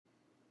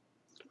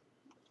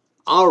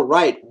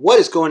Alright, what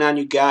is going on,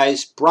 you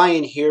guys?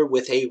 Brian here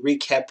with a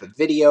recap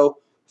video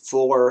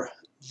for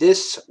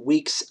this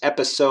week's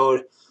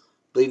episode. I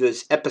believe it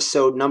was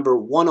episode number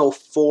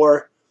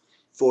 104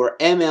 for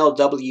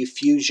MLW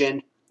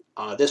Fusion.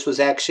 This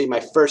was actually my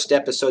first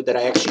episode that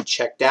I actually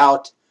checked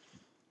out.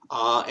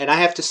 And I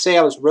have to say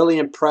I was really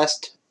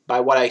impressed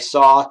by what I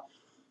saw.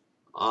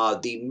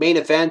 The main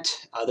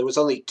event, there was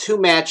only 2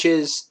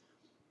 matches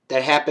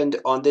that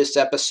happened on this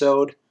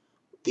episode.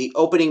 The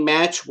opening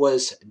match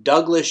was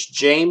Douglas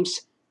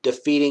James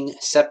defeating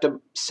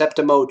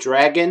Septimo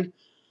Dragon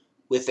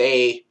with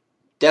a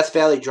Death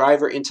Valley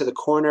driver into the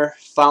corner,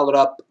 followed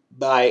up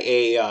by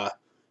a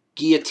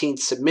guillotine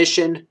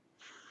submission.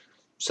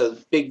 So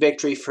big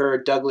victory for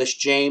Douglas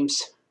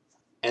James.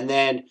 And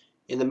then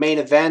in the main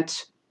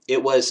event,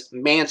 it was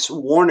Mance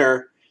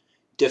Warner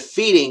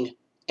defeating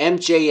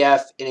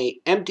MJF in an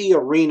empty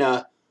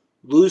arena,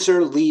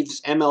 loser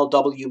leaves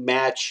MLW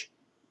match.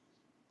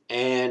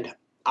 And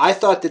I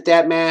thought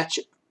that match,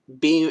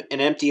 being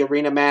an empty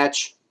arena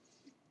match,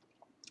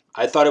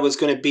 I thought it was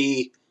going to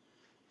be,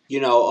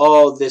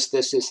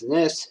 this, and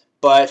this.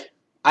 But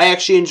I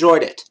actually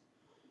enjoyed it.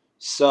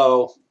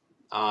 So,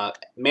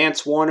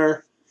 Mance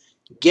Warner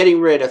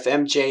getting rid of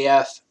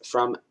MJF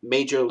from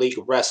Major League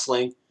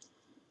Wrestling.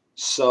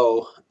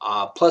 So,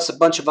 plus a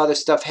bunch of other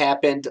stuff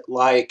happened,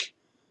 like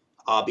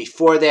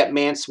before that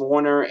Mance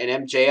Warner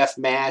and MJF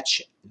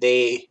match,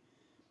 they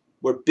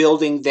were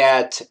building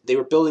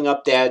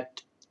up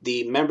that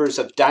the members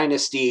of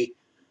Dynasty,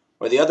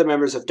 or the other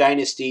members of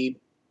Dynasty,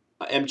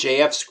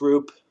 MJF's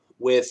group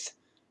with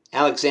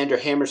Alexander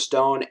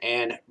Hammerstone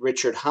and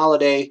Richard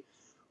Holiday,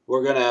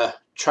 were going to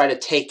try to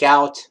take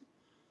out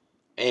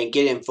and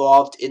get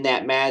involved in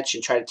that match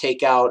and try to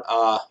take out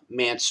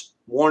Mance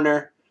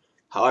Warner.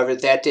 However,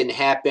 that didn't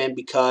happen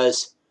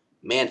because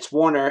Mance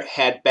Warner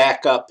had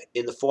backup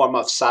in the form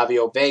of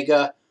Savio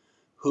Vega,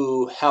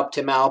 who helped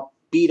him out,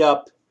 beat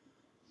up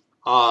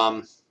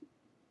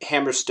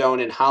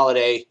Hammerstone and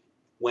Holiday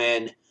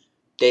when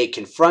they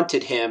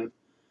confronted him,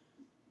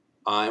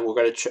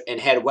 and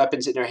had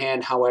weapons in their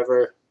hand.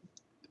 However,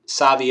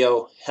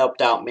 Savio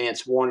helped out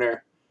Mance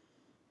Warner.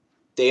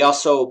 They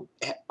also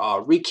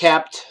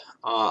recapped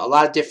a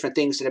lot of different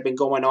things that have been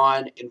going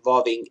on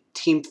involving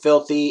Team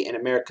Filthy and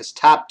America's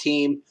Top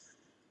Team,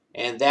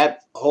 and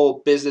that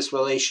whole business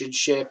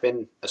relationship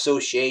and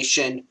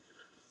association.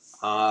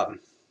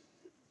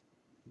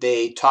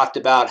 They talked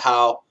about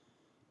how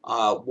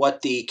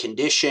what the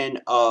condition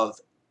of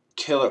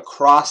Killer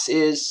Kross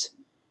is,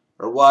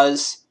 or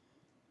was,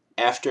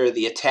 after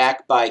the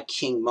attack by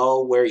King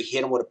Mo, where he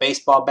hit him with a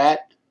baseball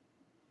bat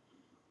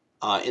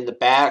in the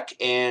back,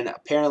 and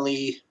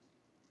apparently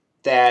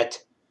that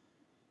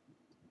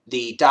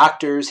the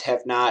doctors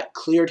have not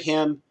cleared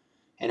him,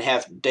 and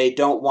they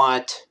don't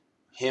want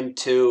him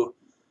to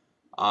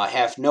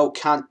have no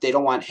they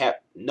don't want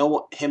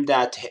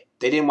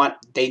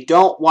they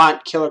don't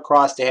want Killer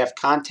Kross to have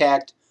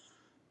contact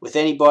with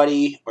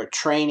anybody or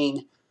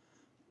training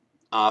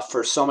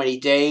for so many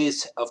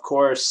days. Of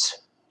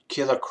course,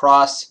 Killer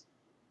Kross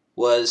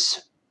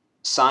was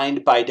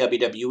signed by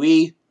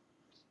WWE,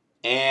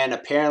 and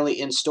apparently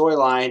in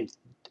storyline,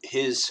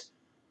 his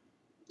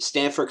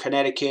Stamford,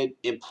 Connecticut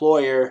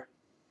employer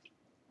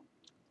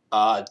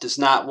does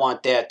not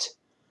want that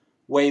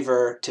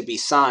waiver to be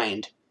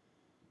signed.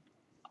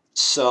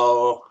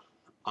 So,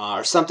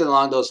 or something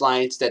along those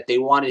lines, that they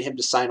wanted him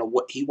to sign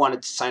he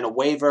wanted to sign a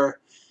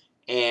waiver,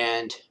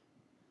 and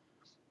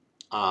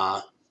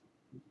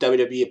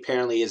WWE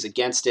apparently is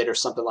against it, or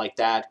something like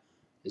that.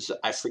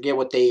 I forget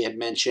what they had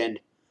mentioned,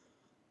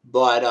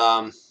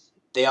 but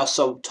they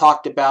also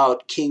talked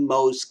about King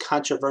Mo's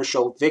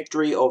controversial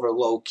victory over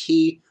Low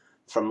Ki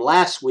from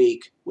last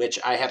week, which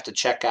I have to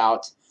check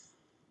out,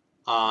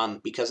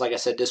 because, like I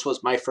said, this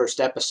was my first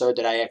episode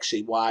that I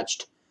actually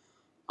watched.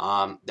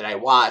 And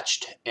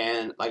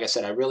like I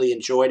said, I really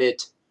enjoyed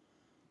it.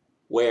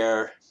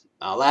 Where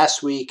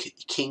last week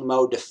King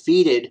Mo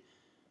defeated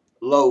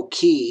Low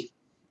Ki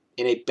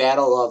in a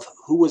battle of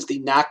who was the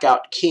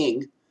Knockout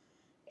King,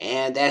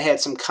 and that had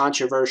some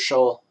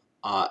controversial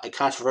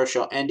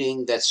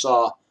ending that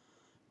saw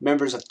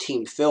members of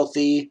Team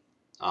Filthy,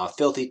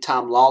 Filthy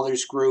Tom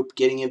Lawler's group,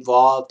 getting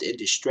involved and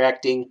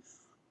distracting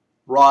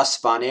Ross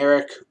Von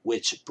Erich,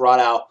 which brought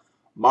out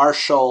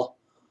Marshall.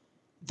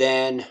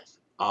 Then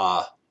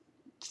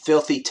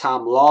Filthy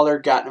Tom Lawler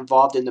got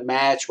involved in the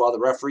match while the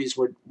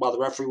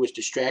referee was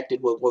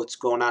distracted with what's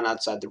going on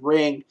outside the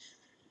ring,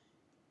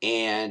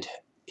 and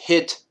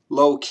hit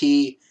Low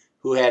Ki,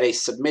 who had a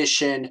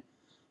submission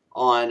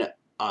on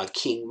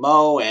King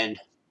Mo, and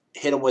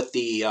hit him with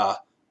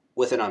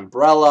an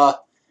umbrella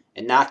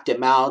and knocked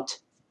him out.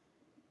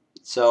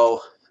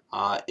 So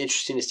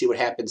interesting to see what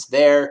happens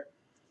there.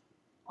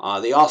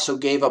 They also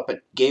gave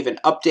an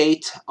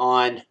update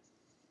on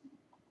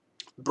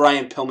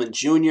Brian Pillman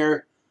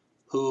Jr.,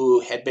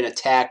 who had been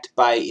attacked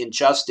by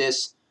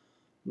Injustice,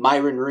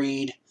 Myron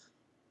Reed,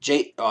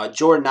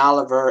 Jordan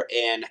Oliver,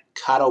 and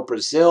Cato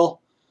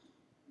Brazil.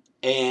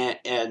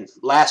 And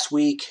last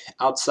week,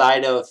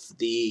 outside of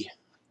the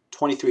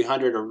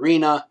 2300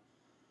 Arena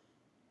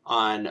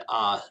on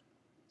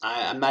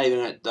I'm not even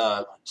at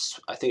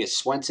I think it's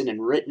Swanson and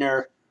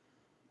Rittner,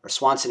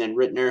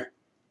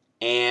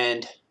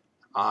 and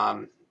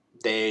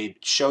they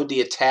showed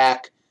the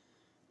attack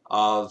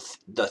of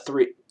the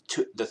three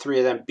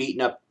of them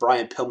beating up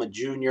Brian Pillman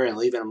Jr. and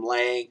leaving him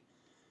laying.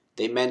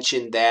 They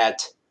mentioned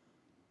that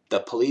the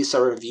police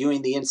are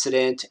reviewing the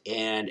incident,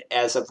 and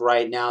as of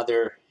right now,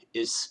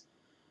 there's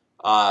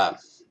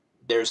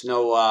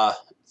no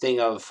thing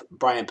of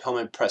Brian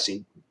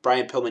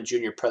Pillman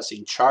Jr.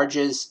 pressing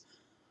charges.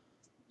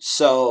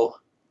 So,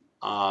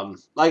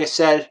 like I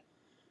said,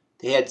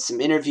 they had some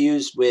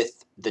interviews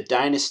with the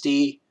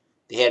Dynasty.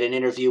 They had an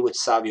interview with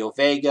Savio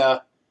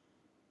Vega.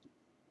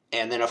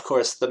 And then, of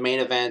course, the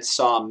main event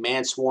saw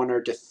Mance Warner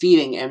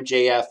defeating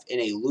MJF in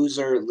a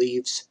loser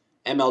leaves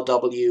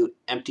MLW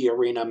empty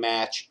arena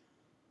match.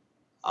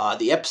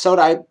 The episode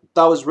I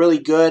thought was really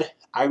good.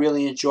 I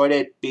really enjoyed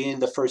it, being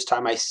the first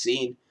time I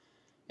seen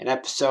an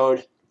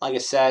episode. Like I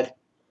said,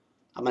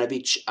 I'm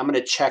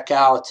gonna check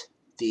out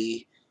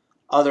the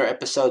other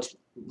episodes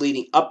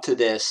leading up to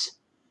this,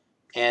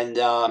 and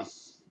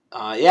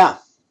yeah,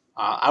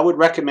 I would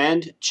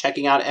recommend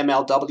checking out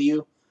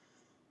MLW.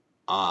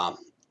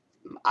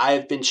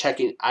 I've been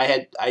checking.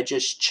 I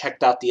just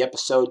checked out the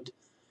episode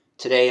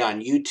today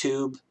on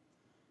YouTube,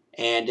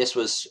 and this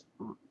was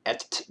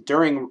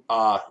during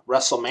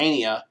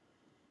WrestleMania,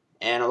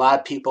 and a lot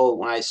of people,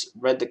 when I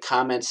read the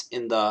comments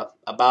in the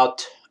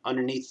about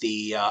underneath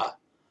the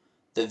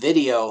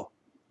video,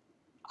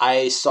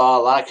 I saw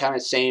a lot of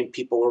comments saying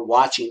people were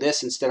watching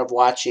this instead of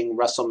watching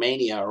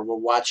WrestleMania, or were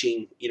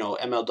watching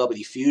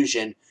MLW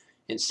Fusion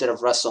instead of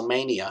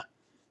WrestleMania.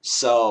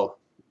 So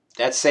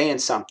that's saying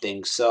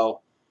something.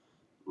 So,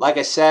 like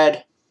I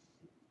said,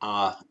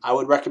 I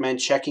would recommend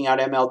checking out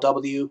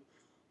MLW.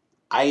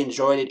 I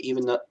enjoyed it,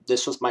 even though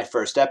this was my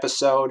first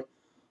episode.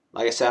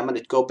 Like I said, I'm going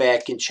to go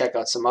back and check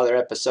out some other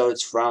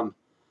episodes from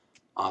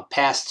the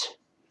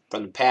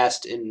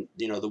past in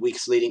the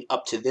weeks leading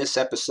up to this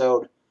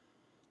episode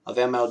of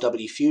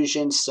MLW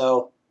Fusion.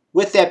 So,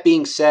 with that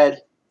being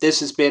said,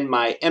 this has been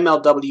my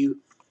MLW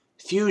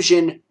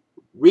Fusion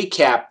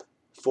recap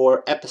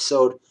for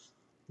episode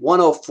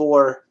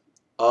 104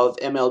 of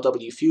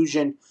MLW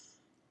Fusion.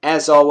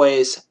 As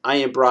always, I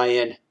am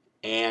Brian,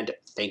 and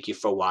thank you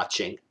for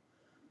watching.